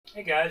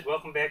Hey guys,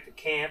 welcome back to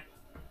camp.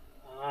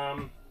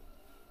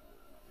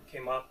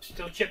 Came up,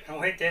 still chipping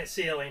away at that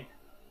ceiling.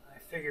 I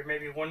figured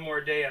maybe one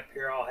more day up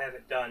here I'll have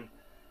it done.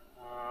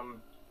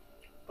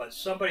 But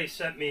somebody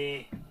sent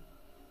me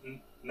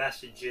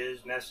message,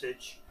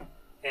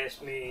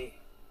 asked me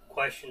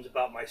questions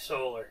about my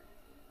solar.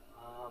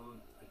 I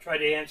tried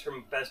to answer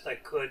them best I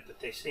could,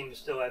 but they seem to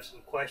still have some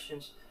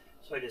questions,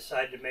 so I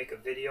decided to make a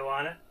video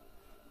on it.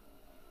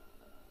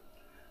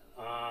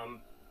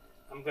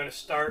 I'm going to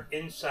start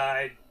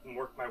inside and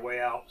work my way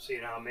out,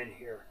 seeing how I'm in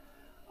here.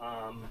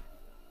 And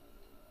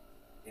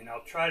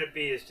I'll try to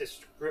be as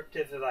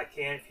descriptive as I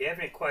can. If you have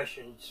any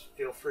questions,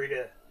 feel free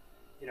to,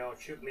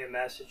 shoot me a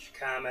message,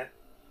 comment,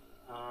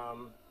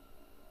 and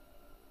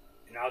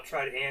I'll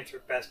try to answer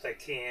it best I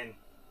can.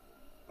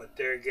 But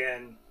there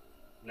again,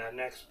 not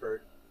an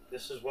expert.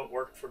 This is what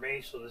worked for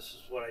me, so this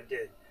is what I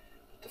did.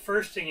 But the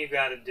first thing you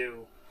got to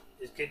do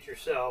is get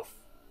yourself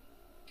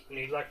an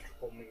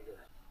electrical meter.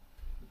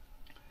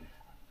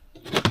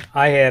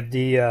 I have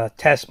the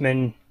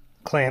TESMEN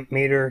clamp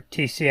meter,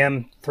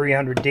 TCM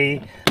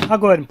 300D. I'll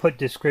go ahead and put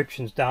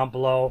descriptions down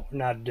below.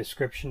 Not a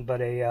description, but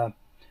a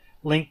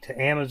link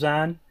to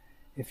Amazon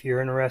if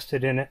you're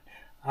interested in it.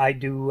 I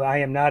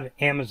am not an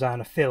Amazon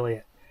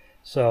affiliate.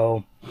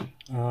 So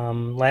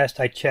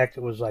last I checked,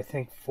 it was I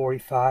think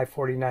 $45,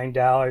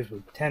 $49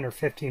 with 10 or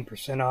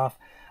 15% off.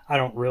 I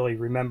don't really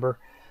remember.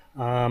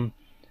 But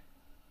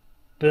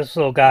this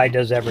little guy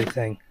does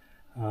everything.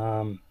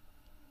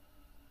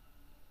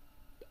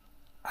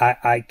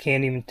 I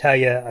can't even tell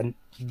you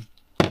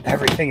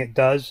everything it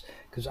does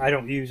because I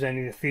don't use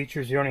any of the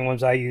features. The only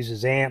ones I use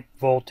is amp,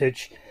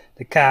 voltage,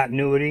 the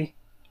continuity.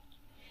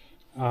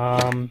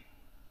 But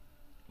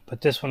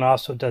this one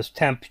also does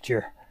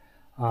temperature.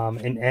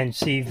 And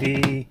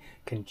NCV,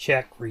 can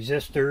check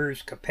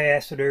resistors,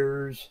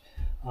 capacitors.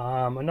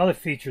 Another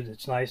feature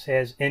that's nice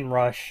has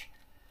inrush.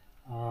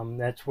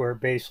 That's where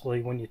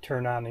basically when you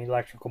turn on the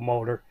electrical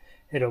motor,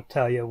 it'll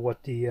tell you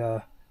what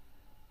the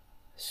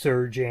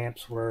surge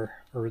amps were,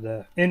 or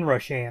the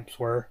inrush amps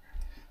were.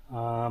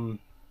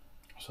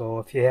 So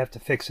if you have to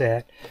fix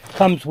that,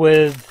 comes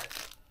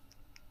with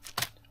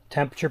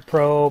temperature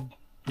probe,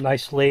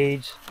 nice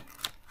leads,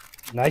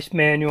 nice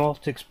manual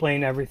to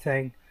explain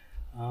everything.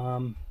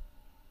 Well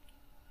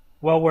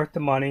worth the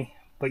money,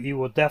 but you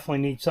will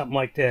definitely need something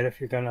like that if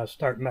you're going to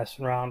start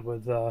messing around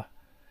with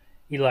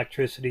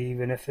electricity,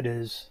 even if it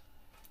is,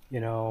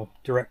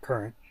 direct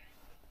current.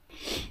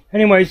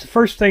 Anyways, the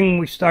first thing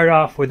we start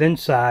off with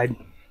inside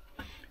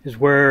is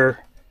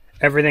where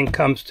everything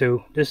comes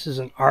to. This is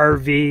an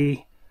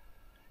RV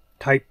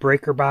type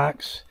breaker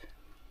box.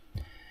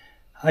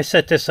 I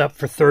set this up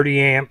for 30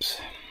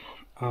 amps.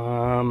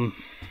 Overkill.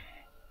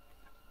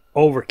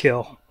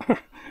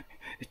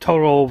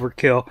 Total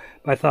overkill.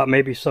 I thought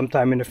maybe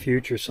sometime in the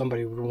future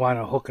somebody would want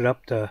to hook it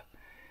up to,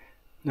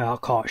 I'll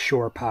call it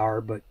shore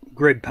power, but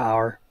grid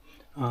power.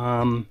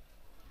 So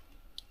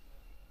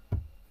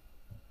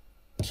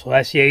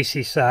that's the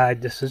AC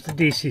side. This is the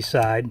DC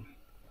side.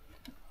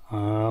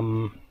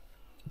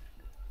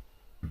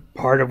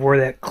 Part of where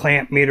that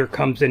clamp meter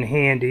comes in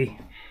handy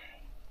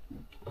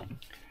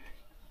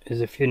is,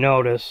 if you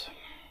notice,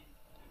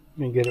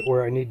 let me get it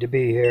where I need to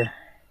be here.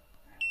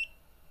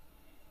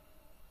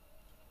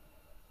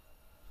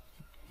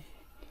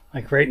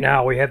 Like right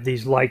now we have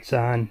these lights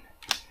on,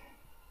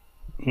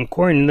 and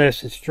according to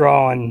this it's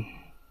drawing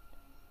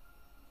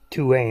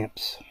 2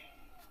 amps.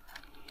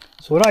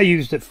 So what I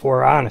used it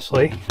for,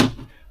 honestly,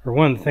 or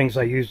one of the things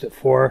I used it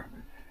for,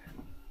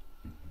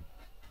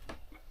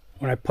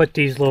 when I put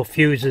these little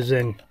fuses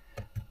in,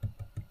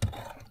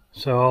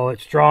 so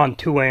it's drawing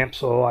 2 amps,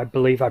 so I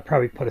believe I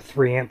probably put a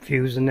 3 amp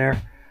fuse in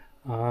there,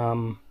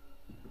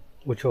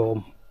 which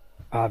will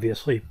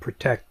obviously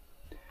protect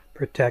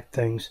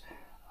things.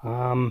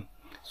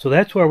 So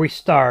that's where we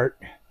start.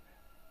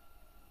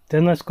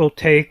 Then let's go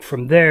take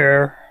from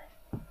there,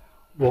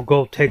 we'll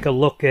go take a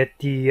look at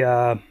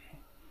the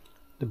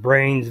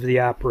brains of the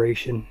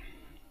operation.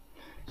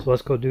 So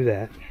let's go do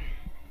that.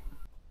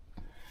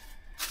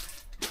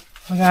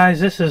 Well guys,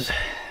 this is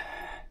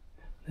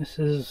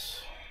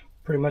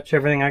pretty much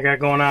everything I got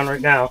going on right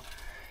now.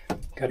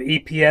 Got an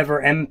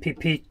EPEVER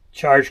MPP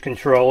charge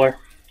controller.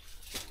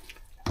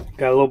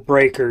 Got little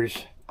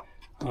breakers.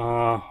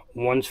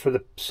 One's for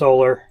the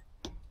solar,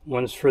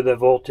 one's for the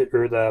voltage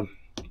or the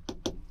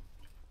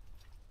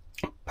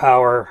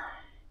power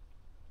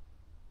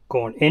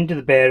going into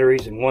the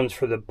batteries, and one's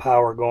for the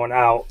power going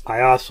out.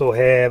 I also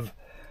have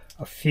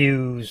a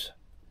fuse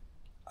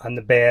on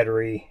the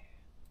battery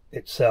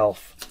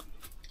itself.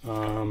 We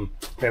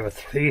have a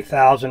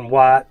 3000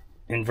 watt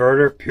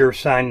inverter, pure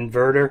sine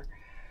inverter.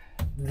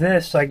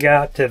 This I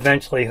got to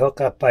eventually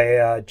hook up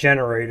a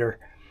generator,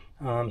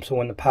 so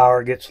when the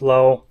power gets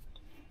low,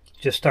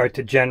 just start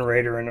the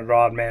generator and it'll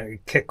automatically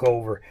kick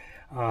over.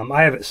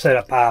 I have it set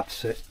up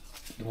opposite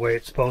the way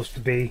it's supposed to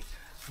be.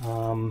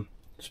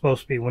 It's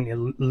supposed to be when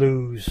you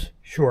lose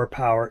shore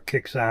power it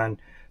kicks on,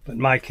 but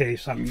in my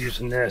case I'm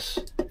using this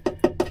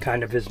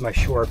kind of as my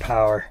shore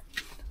power.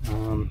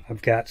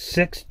 I've got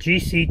 6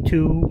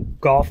 GC2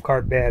 golf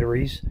cart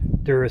batteries,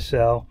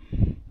 Duracell.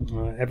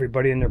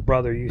 Everybody and their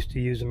brother used to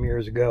use them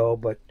years ago,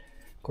 but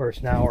of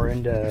course now we're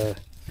into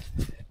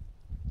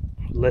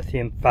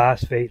lithium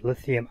phosphate,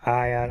 lithium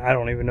ion, I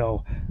don't even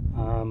know.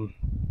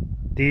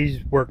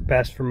 These work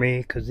best for me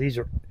because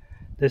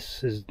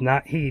this is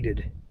not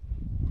heated.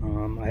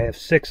 I have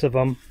 6 of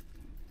them.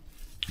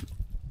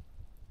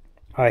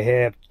 I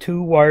have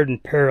 2 wired in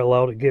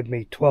parallel to give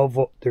me 12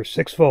 volts. They're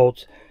 6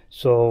 volts,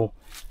 so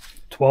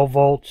 12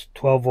 volts,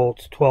 12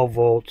 volts, 12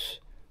 volts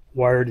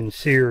wired in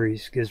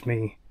series gives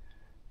me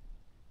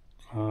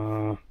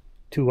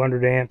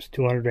 200 amps,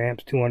 200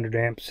 amps, 200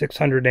 amps,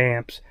 600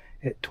 amps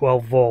at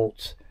 12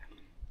 volts.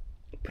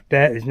 But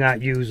that is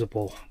not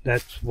usable.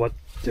 That's what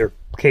they're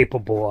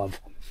capable of.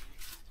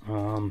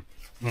 And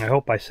I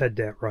hope I said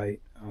that right.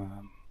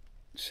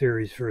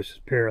 Series versus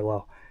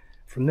parallel.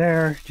 From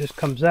there, it just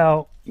comes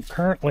out.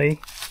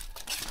 Currently,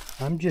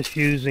 I'm just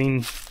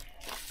using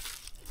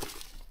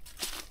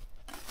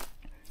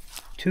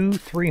 3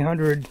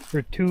 100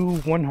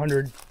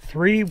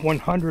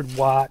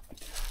 watt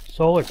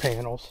solar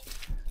panels.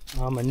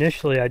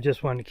 Initially, I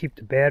just wanted to keep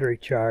the battery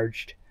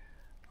charged.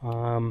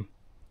 But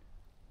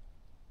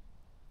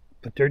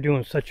they're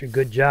doing such a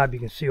good job.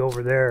 You can see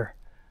over there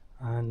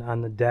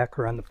on the deck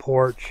or on the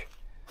porch.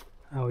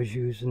 I was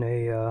using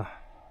a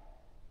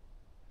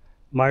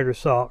miter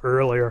saw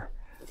earlier.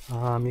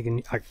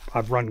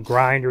 I've run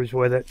grinders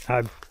with it.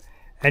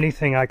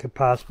 Anything I could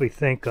possibly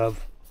think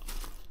of.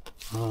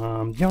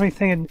 The only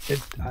thing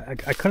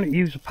I couldn't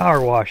use a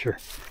power washer.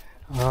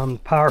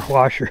 Power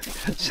washer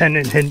sent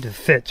it into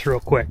fits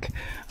real quick.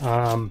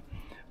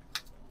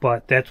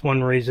 But that's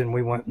one reason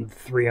we went with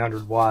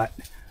 300 watt.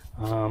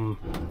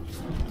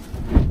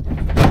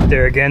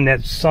 There again,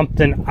 that's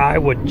something I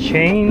would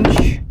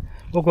change.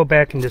 We'll go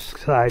back and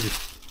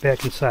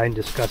back inside and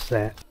discuss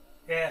that.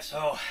 Yeah,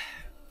 so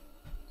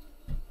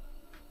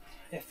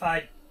if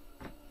I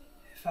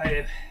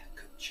could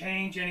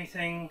change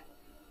anything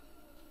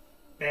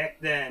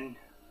back then,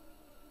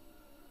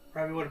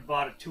 probably would have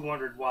bought a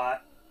 200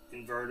 watt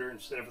inverter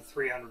instead of a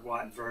 300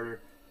 watt inverter.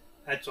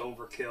 That's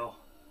overkill.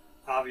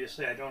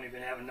 Obviously, I don't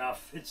even have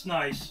enough. It's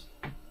nice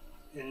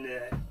in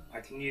that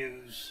I can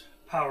use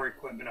power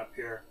equipment up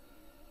here,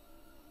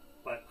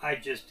 but I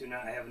just do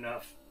not have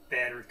enough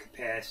battery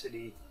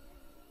capacity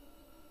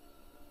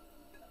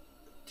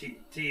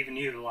to even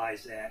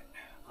utilize that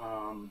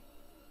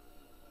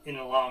in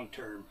the long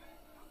term.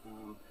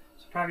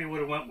 So probably would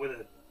have went with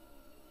a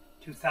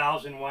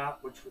 2000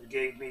 watt, which would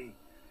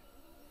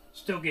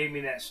still gave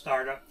me that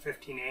startup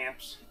 15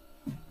 amps.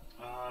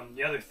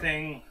 The other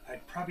thing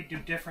I'd probably do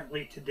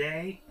differently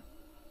today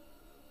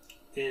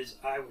is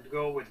I would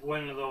go with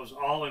one of those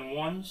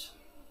all-in-ones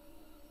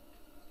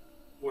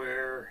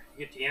where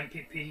you get the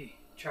MPP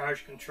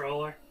charge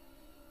controller,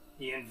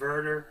 the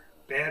inverter,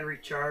 battery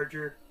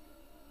charger,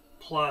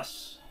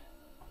 plus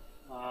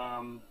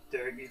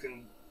there you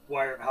can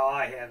wire it how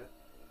I have it,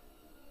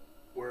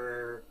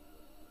 where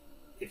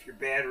if your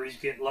batteries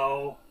get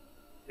low,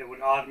 it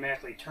would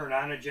automatically turn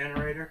on a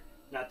generator.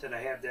 Not that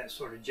I have that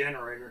sort of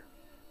generator,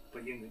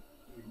 but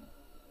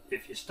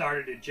if you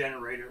started a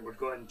generator, it would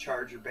go ahead and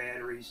charge your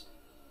batteries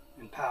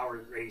and power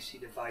your AC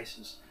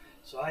devices.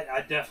 So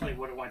I definitely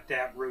would have went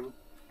that route,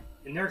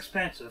 and they're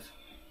expensive.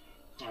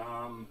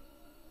 But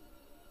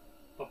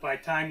by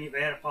the time you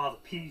add up all the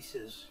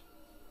pieces,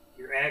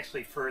 you're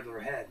actually further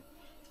ahead.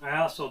 I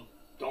also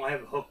don't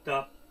have it hooked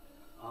up,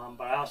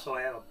 but I also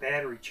have a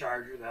battery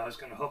charger that I was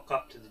going to hook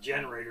up to the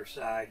generator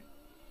side,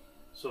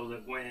 so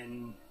that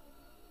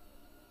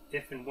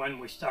if and when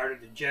we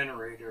started the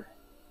generator,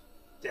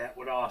 that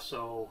would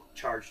also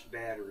charge the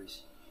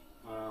batteries.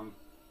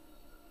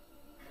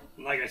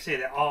 Like I say,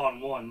 that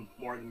all-in-one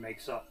more than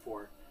makes up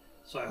for it.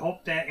 So I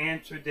hope that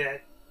answered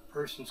that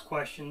person's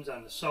questions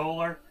on the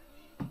solar.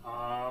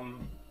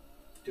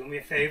 Do me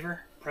a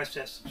favor, press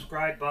that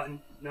subscribe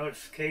button,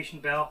 notification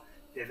bell.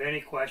 If you have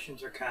any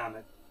questions or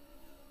comments,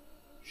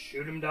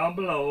 shoot them down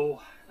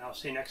below. And I'll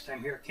see you next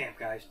time here at camp,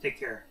 guys. Take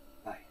care.